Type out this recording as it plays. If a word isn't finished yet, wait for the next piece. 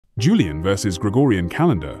Julian versus Gregorian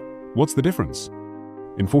calendar. What's the difference?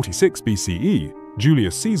 In 46 BCE,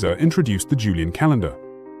 Julius Caesar introduced the Julian calendar.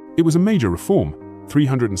 It was a major reform,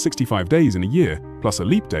 365 days in a year, plus a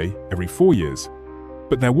leap day every 4 years.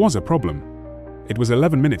 But there was a problem. It was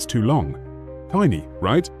 11 minutes too long. Tiny,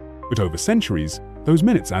 right? But over centuries, those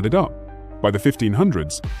minutes added up. By the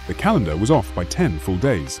 1500s, the calendar was off by 10 full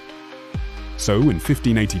days. So in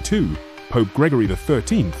 1582, Pope Gregory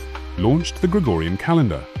XIII launched the Gregorian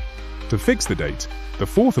calendar. To fix the date, the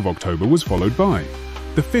 4th of October was followed by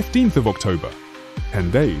the 15th of October.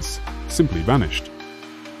 10 days simply vanished.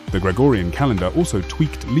 The Gregorian calendar also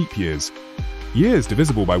tweaked leap years. Years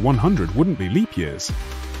divisible by 100 wouldn't be leap years,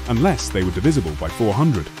 unless they were divisible by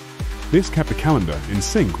 400. This kept the calendar in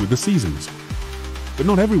sync with the seasons. But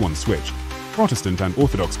not everyone switched. Protestant and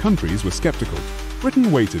Orthodox countries were skeptical.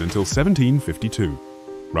 Britain waited until 1752.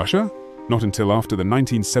 Russia? Not until after the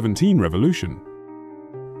 1917 revolution.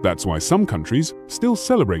 That's why some countries still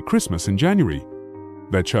celebrate Christmas in January.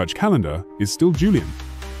 Their church calendar is still Julian.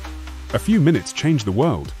 A few minutes change the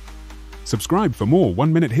world. Subscribe for more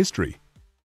 1-minute history.